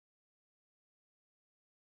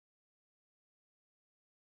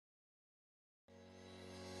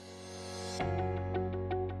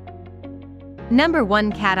Number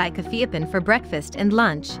 1. Cat Eye Cafe. Open for breakfast and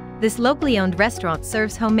lunch, this locally owned restaurant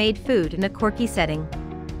serves homemade food in a quirky setting.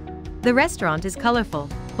 The restaurant is colorful,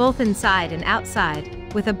 both inside and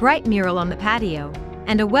outside, with a bright mural on the patio,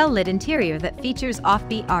 and a well-lit interior that features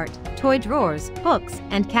offbeat art, toy drawers, books,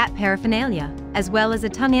 and cat paraphernalia, as well as a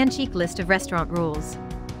tongue-in-cheek list of restaurant rules.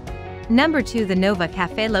 Number 2. The Nova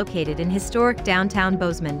Cafe. Located in historic downtown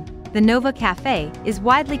Bozeman, the Nova Cafe is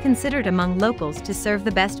widely considered among locals to serve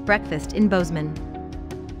the best breakfast in Bozeman.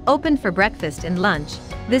 Open for breakfast and lunch,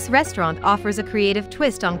 this restaurant offers a creative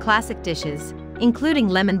twist on classic dishes, including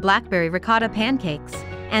lemon blackberry ricotta pancakes,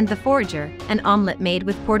 and the Forager, an omelette made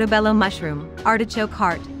with portobello mushroom, artichoke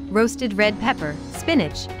heart, roasted red pepper,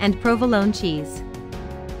 spinach, and provolone cheese.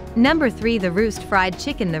 Number 3. The Roost Fried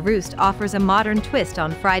Chicken. The Roost offers a modern twist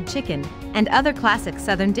on fried chicken and other classic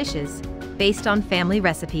Southern dishes, based on family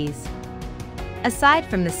recipes. Aside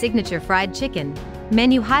from the signature fried chicken,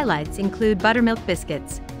 menu highlights include buttermilk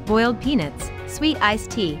biscuits, boiled peanuts, sweet iced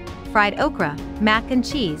tea, fried okra, mac and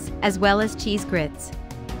cheese, as well as cheese grits.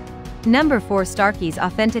 Number 4. Starkey's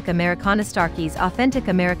Authentic Americana. Starkey's Authentic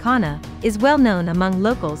Americana is well known among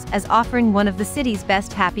locals as offering one of the city's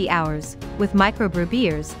best happy hours, with microbrew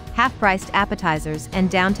beers, half-priced appetizers, and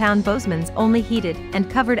downtown Bozeman's only heated and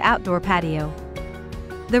covered outdoor patio.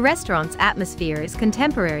 The restaurant's atmosphere is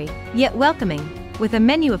contemporary, yet welcoming, with a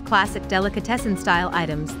menu of classic delicatessen-style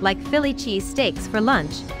items like Philly cheese steaks for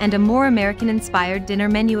lunch and a more American-inspired dinner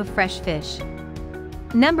menu of fresh fish.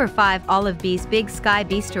 Number 5. Olive Bee's Big Sky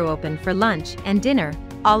Bistro. Open for lunch and dinner,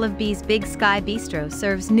 Olive Bee's Big Sky Bistro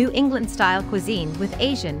serves New England-style cuisine with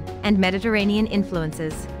Asian and Mediterranean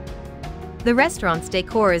influences. The restaurant's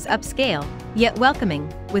decor is upscale, yet welcoming,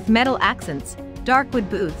 with metal accents, dark wood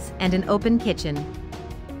booths, and an open kitchen.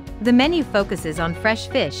 The menu focuses on fresh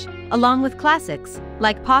fish, along with classics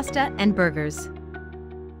like pasta and burgers.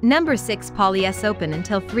 Number 6. Polly's. Open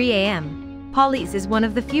until 3 a.m. Polly's is one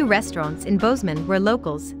of the few restaurants in Bozeman where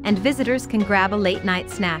locals and visitors can grab a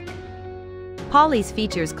late-night snack. Polly's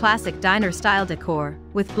features classic diner-style decor,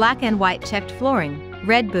 with black and white checked flooring,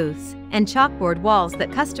 red booths, and chalkboard walls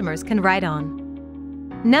that customers can write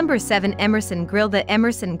on. Number 7. Emerson Grill. The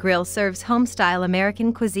Emerson Grill serves home-style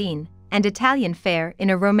American cuisine and Italian fare in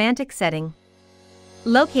a romantic setting.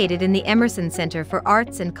 Located in the Emerson Center for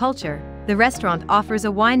Arts and Culture, the restaurant offers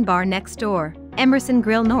a wine bar next door, Emerson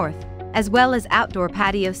Grill North, as well as outdoor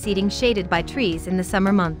patio seating shaded by trees in the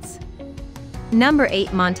summer months. Number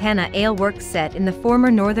 8. Montana Ale Works. Set in the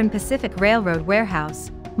former Northern Pacific Railroad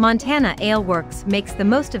warehouse, Montana Ale Works makes the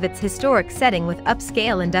most of its historic setting with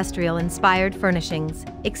upscale industrial-inspired furnishings,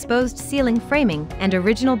 exposed ceiling framing, and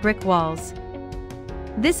original brick walls.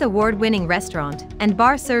 This award-winning restaurant and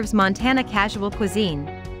bar serves Montana casual cuisine,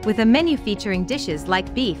 with a menu featuring dishes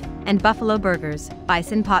like beef and buffalo burgers,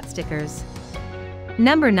 bison pot stickers.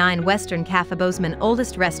 Number 9. Western Cafe. Bozeman's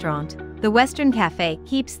oldest restaurant, the Western Cafe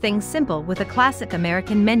keeps things simple with a classic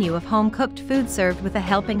American menu of home-cooked food served with a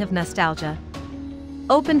helping of nostalgia.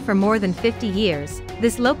 Open for more than 50 years,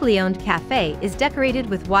 this locally owned cafe is decorated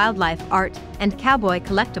with wildlife art and cowboy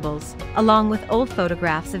collectibles, along with old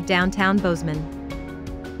photographs of downtown Bozeman.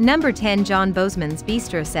 Number 10. John Bozeman's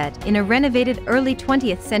Bistro. Set in a renovated early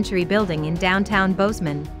 20th century building in downtown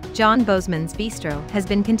Bozeman, John Bozeman's Bistro has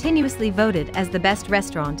been continuously voted as the best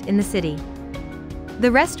restaurant in the city. The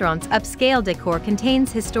restaurant's upscale decor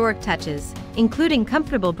contains historic touches, including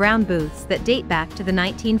comfortable brown booths that date back to the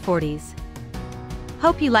 1940s.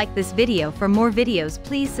 Hope you liked this video. For more videos,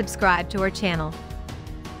 please subscribe to our channel.